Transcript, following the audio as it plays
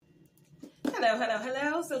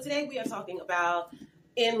Hello. So today we are talking about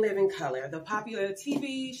In Living Color, the popular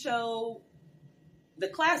TV show, the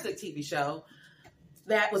classic TV show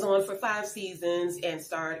that was on for 5 seasons and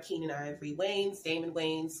starred Keenan Ivory Wayans, Damon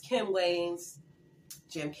Wayans, Kim Wayans,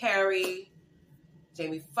 Jim Carrey,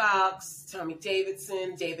 Jamie Foxx, Tommy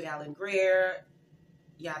Davidson, David Alan Grier,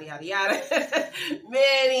 yada, yada, yada.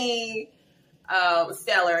 Many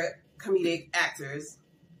stellar comedic actors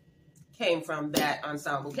came from that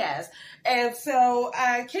ensemble cast. And so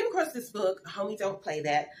I came across this book, Homie Don't Play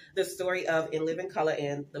That, the story of In Living Color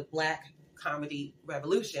and the Black Comedy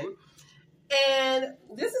Revolution. And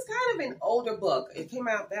this is kind of an older book. It came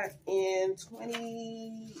out back in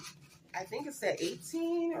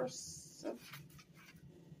 18 or so.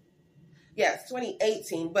 Yes,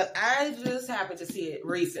 2018, but I just happened to see it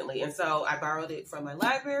recently, and so I borrowed it from my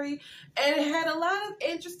library, and it had a lot of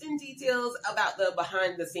interesting details about the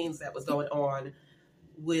behind the scenes that was going on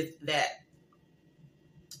with that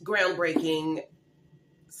groundbreaking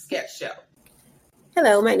sketch show.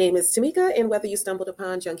 Hello, my name is Tamika, and whether you stumbled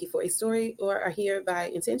upon Junkie for a Story or are here by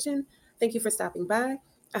intention, thank you for stopping by.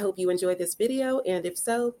 I hope you enjoyed this video, and if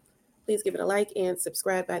so, please give it a like and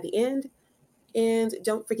subscribe by the end. And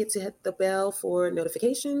don't forget to hit the bell for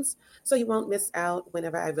notifications so you won't miss out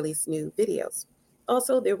whenever I release new videos.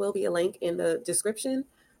 Also, there will be a link in the description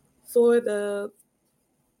for the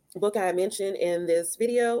book I mentioned in this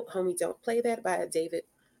video, Homie Don't Play That by David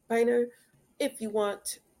Biner. If you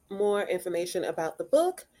want more information about the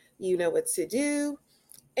book, you know what to do.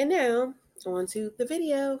 And now, on to the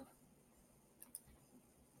video.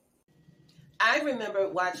 I remember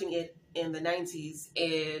watching it in the 90s,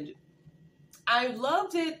 and I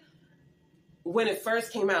loved it when it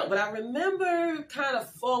first came out, but I remember kind of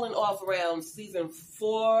falling off around season 4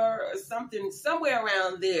 or something, somewhere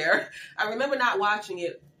around there. I remember not watching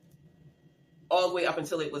it all the way up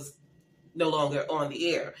until it was no longer on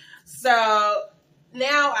the air. So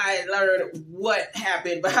now I learned what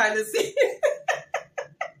happened behind the scenes.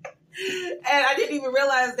 And I didn't even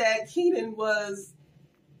realize that Keenan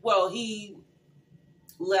he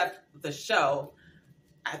left the show.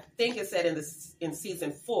 I think it said in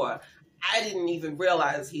season 4. I didn't even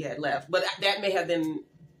realize he had left, but that may have been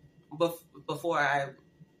before I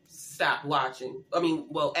stopped watching.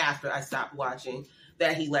 After I stopped watching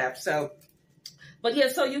that he left. So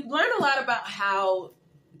you learn a lot about how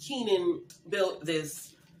Keenan built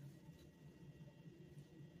this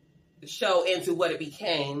show into what it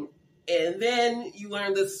became, and then you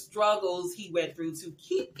learn the struggles he went through to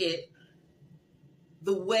keep it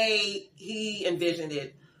the way he envisioned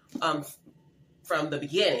it from the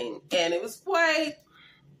beginning. And it was quite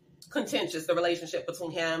contentious, the relationship between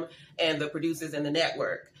him and the producers and the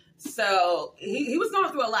network. So he was going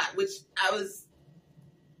through a lot, which I was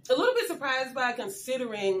a little bit surprised by,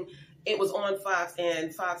 considering it was on Fox,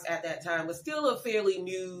 and Fox at that time was still a fairly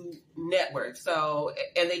new network. So,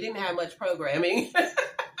 and they didn't have much programming.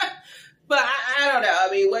 But I don't know. I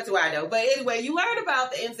mean, what do I know? But anyway, you learn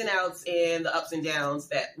about the ins and outs and the ups and downs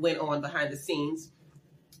that went on behind the scenes.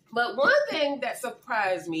 But one thing that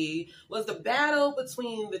surprised me was the battle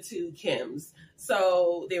between the two Kims.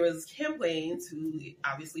 So there was Kim Wayans, who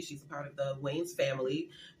obviously she's a part of the Wayans family,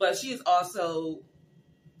 but she is also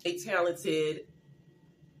a talented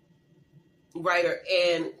writer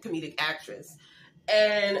and comedic actress.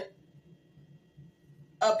 And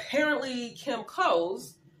apparently Kim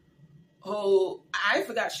Coles, who I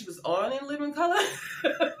forgot she was on In Living Color.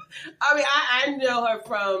 I mean, I know her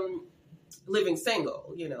from Living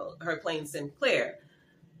Single, her playing Sinclair.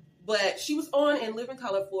 But she was on In Living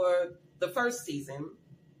Color for the first season.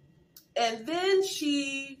 And then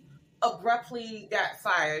she abruptly got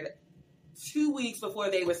fired 2 weeks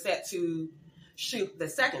before they were set to shoot the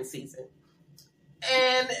second season.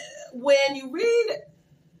 And when you read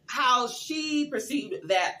how she perceived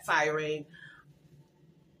that firing,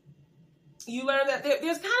 you learn that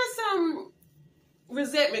there's kind of some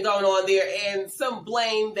resentment going on there and some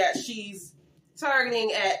blame that she's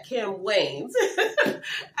targeting at Kim Wayans. And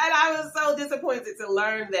I was so disappointed to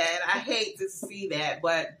learn that. I hate to see that.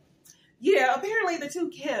 But yeah, apparently the two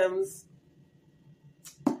Kims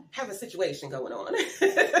have a situation going on.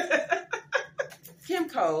 Kim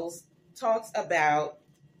Coles talks about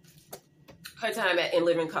her time at In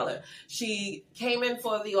Living Color. She came in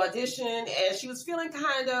for the audition and she was feeling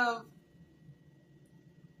kind of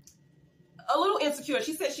a little insecure.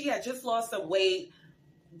 She said she had just lost some weight,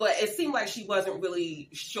 but it seemed like she wasn't really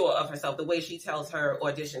sure of herself, the way she tells her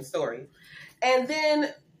audition story. And then,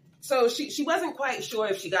 so she wasn't quite sure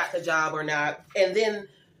if she got the job or not. And then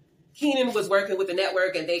Keenan was working with the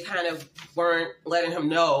network and they kind of weren't letting him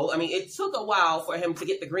know. I mean, it took a while for him to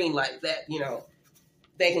get the green light that,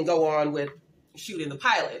 they can go on with shooting the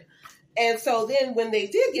pilot. And so then when they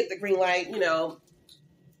did get the green light,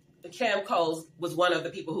 Kim Coles was one of the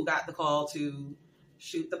people who got the call to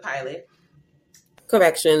shoot the pilot.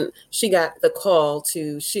 Correction, she got the call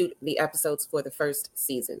to shoot the episodes for the first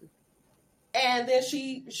season. And then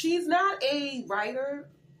she's not a writer.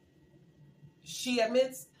 She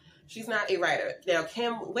admits she's not a writer. Now,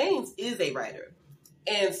 Kim Waynes is a writer.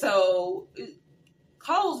 And so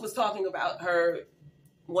Coles was talking about her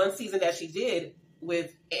one season that she did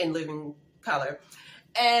with In Living Color.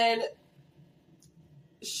 And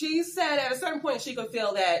she said at a certain point she could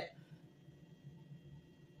feel that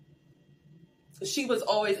she was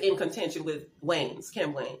always in contention with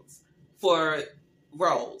Kim Waynes, for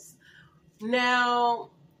roles.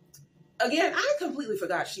 Now, again, I completely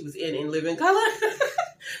forgot she was in Living Color.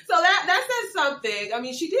 So that says something. I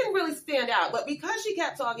mean, she didn't really stand out, but because she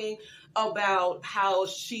kept talking about how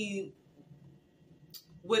she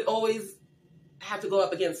would always have to go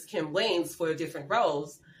up against Kim Waynes for different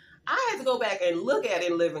roles, I had to go back and look at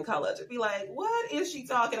In Living Color to be like, what is she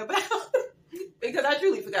talking about? Because I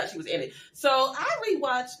truly forgot she was in it. So I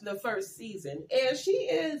rewatched the first season, and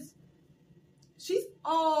she's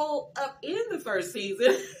all up in the first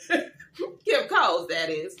season. Kim Coles, that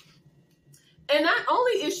is. And not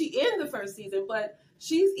only is she in the first season, but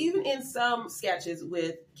she's even in some sketches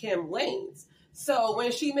with Kim Waynes. So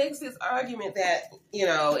when she makes this argument that,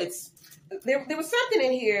 it's there was something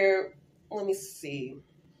in here. Let me see.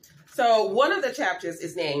 So one of the chapters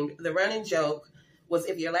is named, the running joke was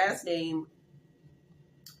if your last name's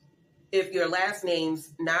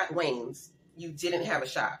not Waynes, you didn't have a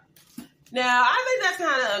shot. Now, I think that's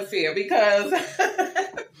kind of unfair because,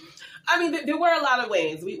 I mean, there were a lot of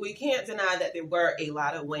Waynes. We can't deny that there were a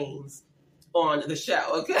lot of Waynes on the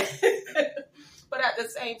show, okay? But at the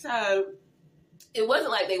same time, it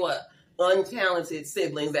wasn't like they were untalented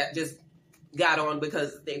siblings that just got on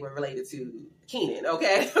because they were related to Keenan,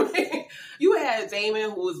 okay? I mean, you had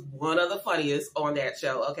Damon, who was one of the funniest on that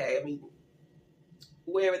show, okay? I mean,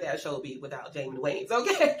 where would that show be without Damon Wayans,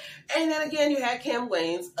 okay? And then again, you had Kim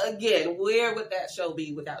Waynes. Again, where would that show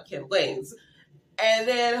be without Kim Waynes? And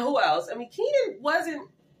then who else? I mean, Keenan wasn't,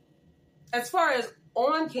 as far as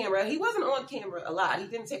on camera, he wasn't on camera a lot. He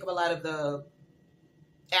didn't take up a lot of the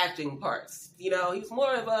acting parts. He was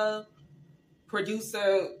more of a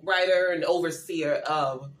producer, writer, and overseer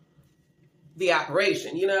of the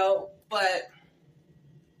operation, But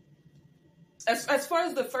as far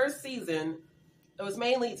as the first season, it was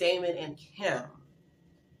mainly Damon and Kim,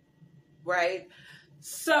 right?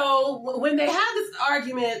 So when they had this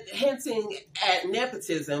argument hinting at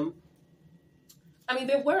nepotism, I mean,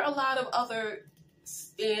 there were a lot of other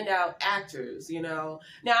standout actors, Now,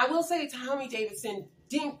 I will say Tommy Davidson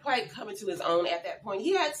didn't quite come into his own at that point.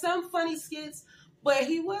 He had some funny skits, but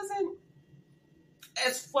he wasn't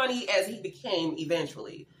as funny as he became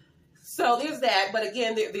eventually. So there's that. But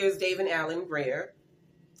again, there's David Allen Greer.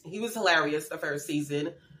 He was hilarious the first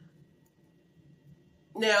season.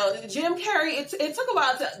 Now, Jim Carrey, it took a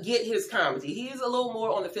while to get his comedy. He's a little more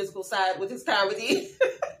on the physical side with his comedy.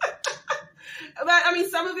 But, I mean,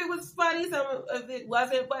 some of it was funny, some of it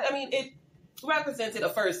wasn't. But, I mean, it represented a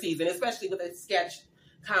first season, especially with a sketch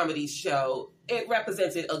comedy show. It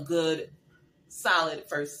represented a good, solid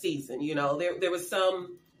first season. There was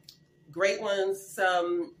some great ones,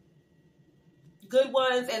 some good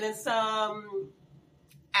ones, and then some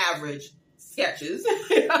average sketches.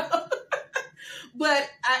 But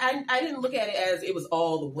I didn't look at it as it was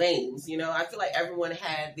all the Waynes. I feel like everyone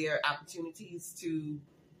had their opportunities to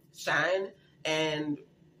shine and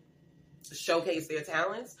showcase their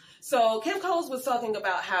talents. So Kim Coles was talking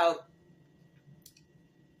about how,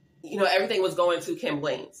 everything was going to Kim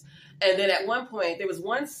Waynes. And then at one point, there was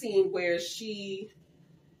one scene where she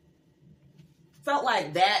felt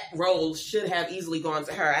like that role should have easily gone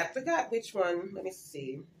to her. I forgot which one. Let me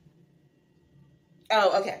see.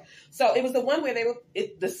 Oh, okay. So it was the one where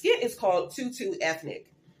the skit is called Too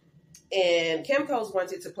Ethnic. And Kim Coles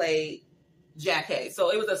wanted to play Jackie.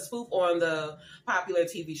 So it was a spoof on the popular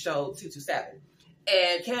TV show 227.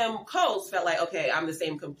 And Kim Coles felt like, okay, I'm the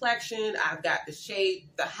same complexion. I've got the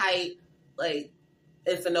shape, the height. Like,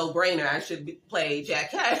 it's a no-brainer. I should play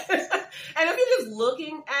Jackie. And if you're just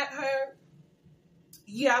looking at her,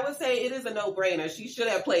 yeah, I would say it is a no-brainer. She should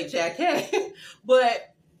have played Jackie.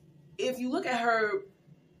 But if you look at her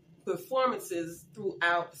performances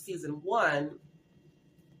throughout season 1,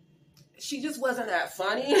 she just wasn't that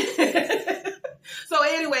funny. So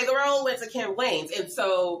anyway, the role went to Kim Waynes. And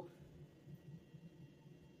so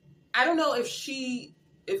I don't know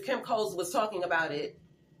if Kim Coles was talking about it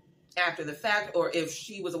after the fact or if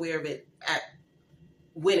she was aware of it at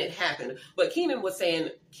when it happened. But Keenan was saying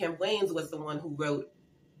Kim Wayans was the one who wrote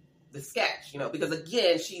the sketch, because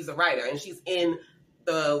again, she's a writer and she's in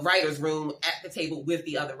the writer's room at the table with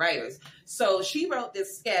the other writers. So she wrote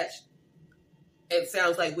this sketch, it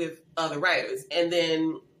sounds like, with other writers. And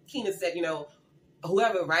then Keenan said,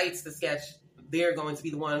 whoever writes the sketch, they're going to be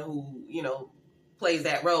the one who, plays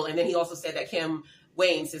that role. And then he also said that Kim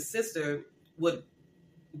Wayans, his sister, would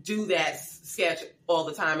do that sketch all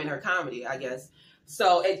the time in her comedy, I guess.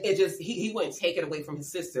 So it just, he wouldn't take it away from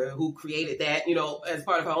his sister who created that, as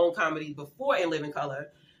part of her own comedy before In Living Color.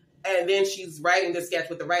 And then she's writing the sketch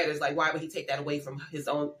with the writers. Like, why would he take that away from his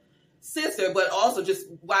own sister? But also just,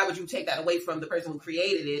 why would you take that away from the person who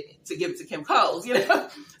created it to give it to Kim Coles,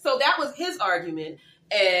 So that was his argument.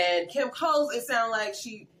 And Kim Coles, it sounded like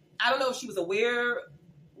I don't know if she was aware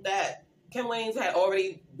that Kim Wayans had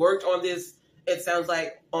already worked on this, it sounds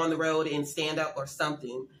like, on the road in stand-up or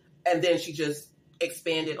something. And then she just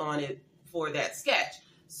expanded on it for that sketch.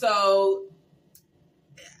 So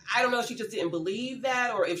I don't know if she just didn't believe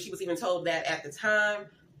that or if she was even told that at the time.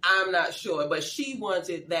 I'm not sure, but she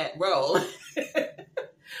wanted that role.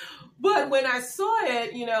 But when I saw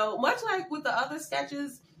it, much like with the other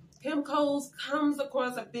sketches, Kim Coles comes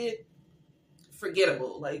across a bit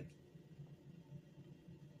forgettable. Like,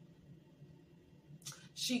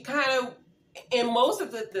 she kind of, in most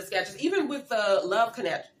of the sketches, even with the Love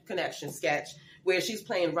Connection sketch, where she's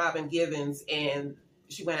playing Robin Givens and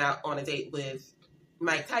she went out on a date with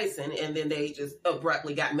Mike Tyson and then they just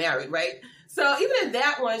abruptly got married, right? So even in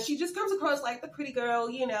that one, she just comes across like the pretty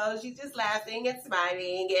girl, she's just laughing and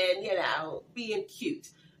smiling and, being cute.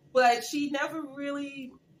 But she never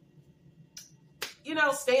really,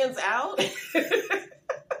 stands out.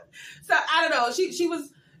 So I don't know.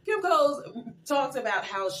 Kim Coles talks about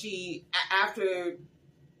how she, after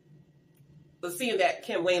seeing that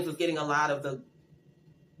Kim Wayans was getting a lot of the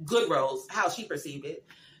good roles, how she perceived it,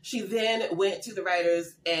 she then went to the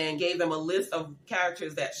writers and gave them a list of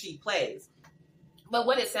characters that she plays. But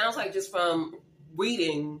what it sounds like, just from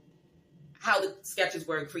reading how the sketches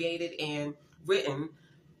were created and written,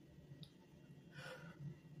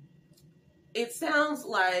 it sounds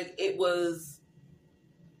like it was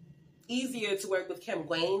easier to work with Kim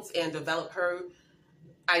Wayans and develop her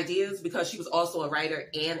ideas because she was also a writer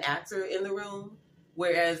and actor in the room.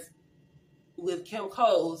 Whereas with Kim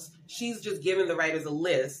Coles, she's just giving the writers a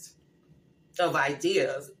list of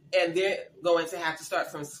ideas and they're going to have to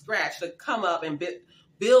start from scratch to come up and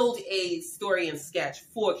build a story and sketch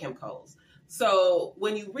for Kim Coles. So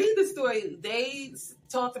when you read the story, they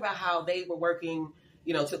talked about how they were working,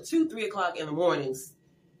 till 2-3 o'clock in the mornings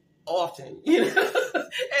often, and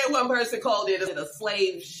one person called it a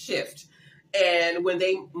slave shift. And when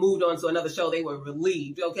they moved on to another show, they were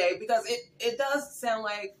relieved, okay? Because it does sound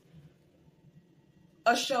like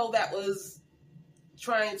a show that was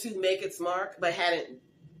trying to make its mark, but hadn't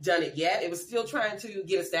done it yet. It was still trying to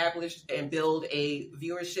get established and build a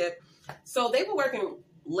viewership. So they were working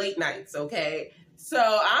late nights, okay? So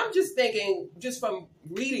I'm just thinking, just from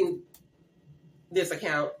reading this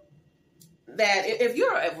account, that if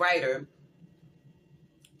you're a writer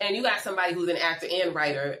and you got somebody who's an actor and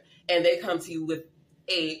writer and they come to you with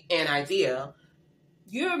an idea,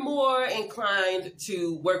 you're more inclined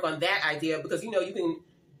to work on that idea because, you can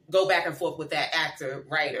go back and forth with that actor,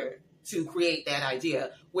 writer to create that idea.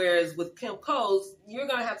 Whereas with Kim Coles, you're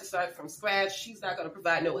going to have to start from scratch. She's not going to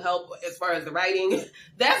provide no help as far as the writing.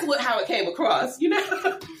 That's how it came across, So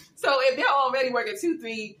if they're already working 2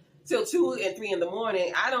 and 3 in the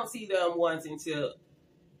morning, I don't see them wanting to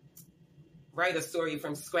write a story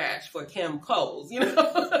from scratch for Kim Coles, And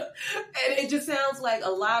it just sounds like a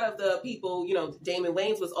lot of the people, Damon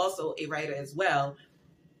Wayans was also a writer as well.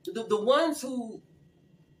 The ones who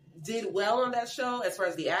did well on that show, as far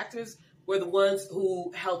as the actors, were the ones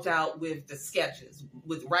who helped out with the sketches,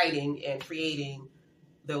 with writing and creating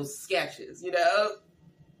those sketches,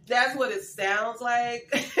 That's what it sounds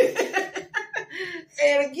like.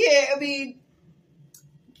 And again, I mean,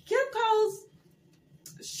 Kim Coles,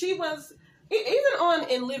 she was, even on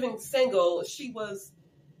In Living Single, she was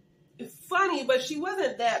funny, but she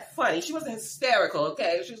wasn't that funny. She wasn't hysterical,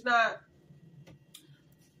 okay? She's not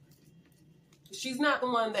the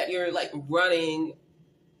one that you're like running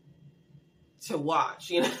to watch,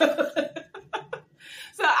 So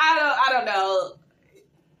I don't know.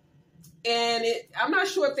 And I'm not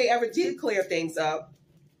sure if they ever did clear things up,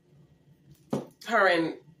 her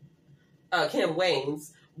and Kim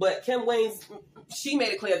Wayans, but Kim Wayans, she made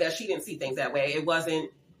it clear that she didn't see things that way. It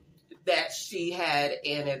wasn't that she had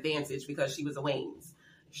an advantage because she was a Waynes.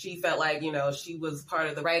 She felt like, she was part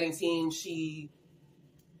of the writing team. She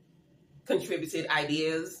contributed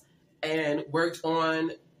ideas and worked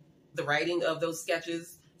on the writing of those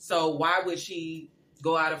sketches. So why would she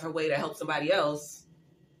go out of her way to help somebody else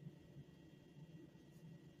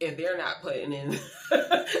if they're not putting in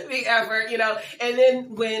the effort, And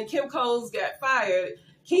then when Kim Coles got fired,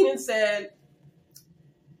 Keenan said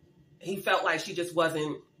he felt like she just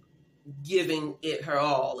wasn't giving it her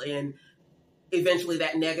all. And eventually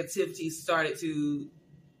that negativity started to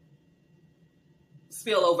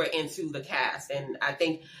spill over into the cast. And I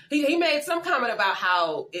think he made some comment about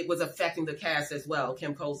how it was affecting the cast as well,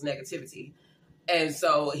 Kim Coles' negativity. And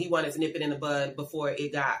so he wanted to nip it in the bud before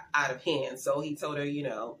it got out of hand. So he told her,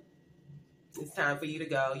 it's time for you to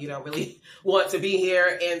go. You don't really want to be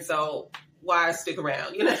here. And so why stick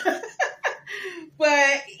around,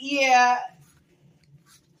 But yeah,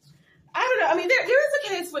 I don't know. I mean, there is a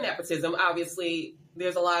case for nepotism. Obviously,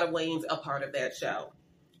 there's a lot of Waynes a part of that show.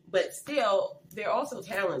 But still, they're also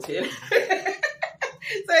talented.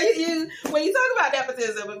 So when you talk about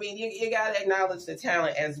nepotism, I mean, you got to acknowledge the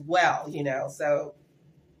talent as well, So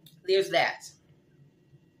there's that.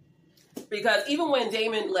 Because even when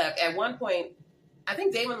Damon left, at one point, I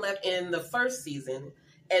think Damon left in the first season,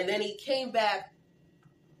 and then he came back.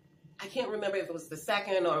 I can't remember if it was the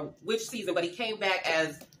second or which season, but he came back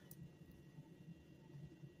as,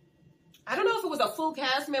 I don't know if it was a full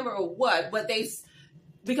cast member or what, but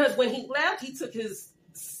because when he left, he took his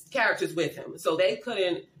characters with him. So they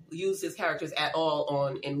couldn't use his characters at all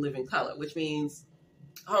in Living Color, which means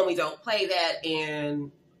Homie Don't Play That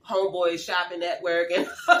and Homeboys Shopping Network and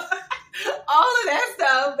all of that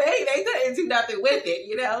stuff. They couldn't do nothing with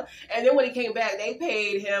it, And then when he came back, they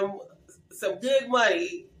paid him some good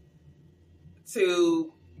money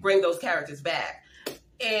to bring those characters back.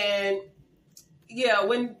 And yeah,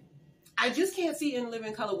 when I just can't see In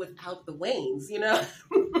Living Color without the Waynes,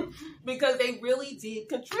 because they really did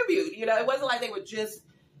contribute. It wasn't like they were just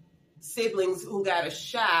siblings who got a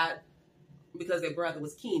shot because their brother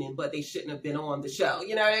was Keenan, but they shouldn't have been on the show.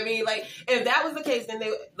 You know what I mean? Like, if that was the case, then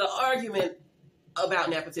the argument about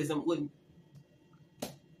nepotism would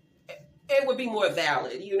be more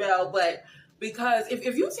valid, But because if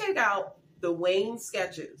you take out the Wayne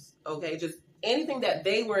sketches, okay, just anything that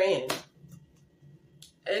they were in,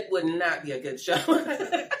 it would not be a good show.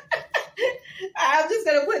 I'm just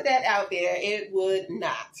going to put that out there. It would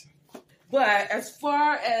not. But as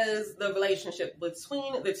far as the relationship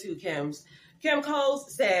between the two Kims, Kim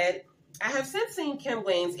Coles said, I have since seen Kim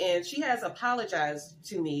Waynes and she has apologized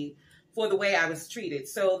to me for the way I was treated.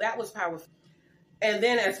 So that was powerful. And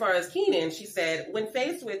then as far as Keenan, she said, when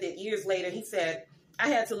faced with it years later, he said, I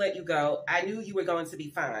had to let you go. I knew you were going to be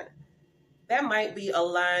fine. That might be a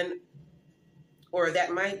line, or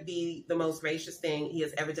that might be the most gracious thing he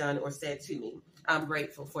has ever done or said to me. I'm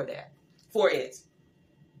grateful for it.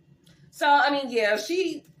 So, I mean, yeah,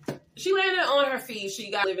 she landed on her feet.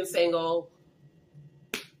 She got living single.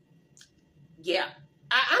 Yeah.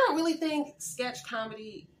 I don't really think sketch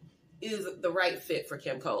comedy is the right fit for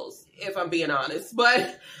Kim Coles, if I'm being honest.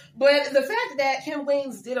 But the fact that Kim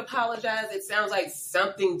Waynes did apologize, it sounds like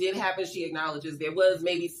something did happen. She acknowledges there was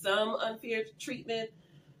maybe some unfair treatment.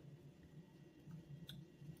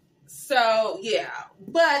 So, yeah.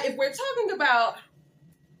 But if we're talking about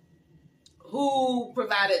who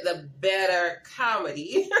provided the better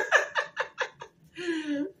comedy,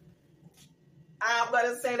 I'm going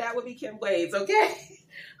to say that would be Kim Waynes, okay?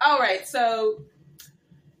 All right, so,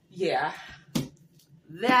 yeah.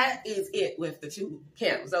 That is it with the two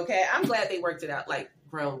Kims, okay? I'm glad they worked it out like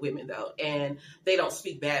grown women, though, and they don't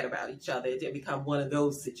speak bad about each other. It didn't become one of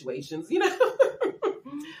those situations,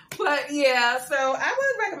 But, yeah, so I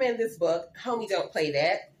would recommend this book, Homie Don't Play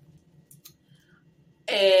That.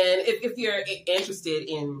 And if you're interested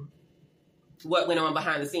in what went on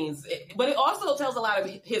behind the scenes, but it also tells a lot of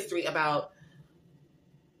history about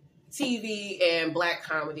TV and Black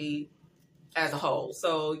comedy as a whole.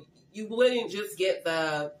 So you wouldn't just get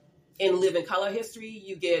the In Living Color history,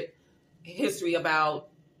 you get history about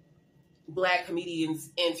Black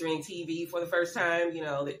comedians entering TV for the first time.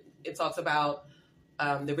 It talks about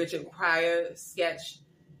the Richard Pryor sketch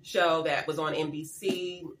show that was on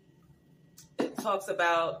NBC. It talks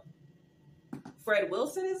about Fred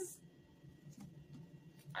Wilson is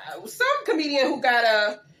some comedian who got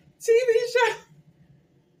a TV show.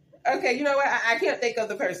 Okay, you know what? I can't think of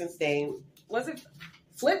the person's name. Was it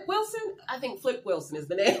Flip Wilson? I think Flip Wilson is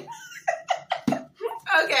the name.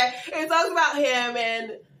 Okay, it talks about him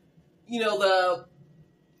and,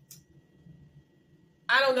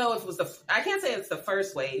 I don't know if it was I can't say it's the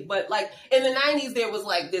first wave, but like in the 90s, there was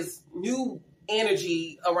like this new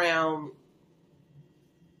energy around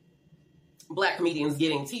Black comedians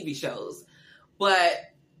getting TV shows. But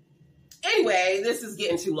anyway, this is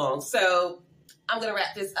getting too long. So I'm going to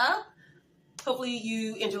wrap this up. Hopefully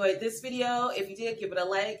you enjoyed this video. If you did, give it a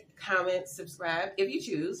like, comment, subscribe if you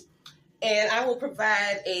choose. And I will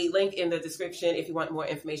provide a link in the description if you want more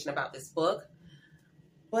information about this book.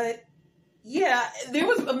 But yeah, there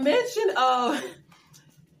was a mention of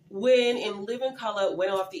when In Living Color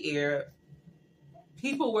went off the air,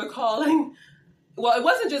 people were calling, well, it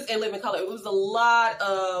wasn't just In Living Color, it was a lot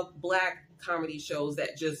of Black comedy shows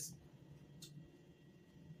that just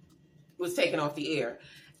was taken off the air.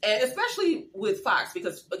 And especially with Fox,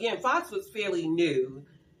 because again, Fox was fairly new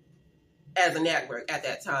as a network at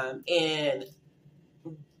that time. And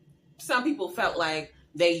some people felt like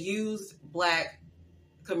they used Black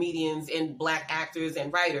comedians and Black actors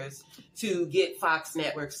and writers to get Fox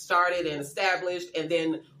Network started and established. And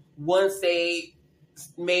then once they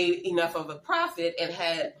made enough of a profit and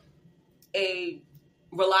had a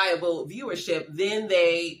reliable viewership, then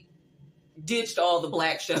they ditched all the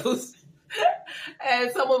Black shows. And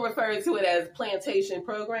someone referred to it as plantation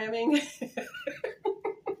programming.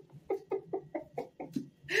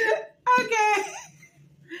 Okay.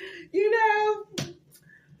 You know,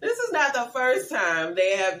 this is not the first time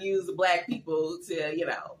they have used Black people to, you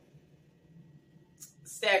know,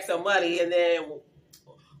 stack some money, and then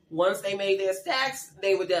once they made their stacks,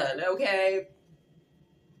 they were done, okay?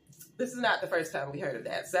 This is not the first time we heard of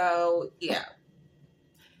that. So, yeah.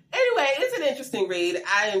 Anyway, it's an interesting read.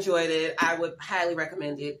 I enjoyed it. I would highly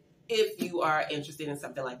recommend it if you are interested in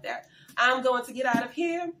something like that. I'm going to get out of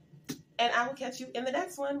here, and I will catch you in the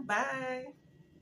next one. Bye.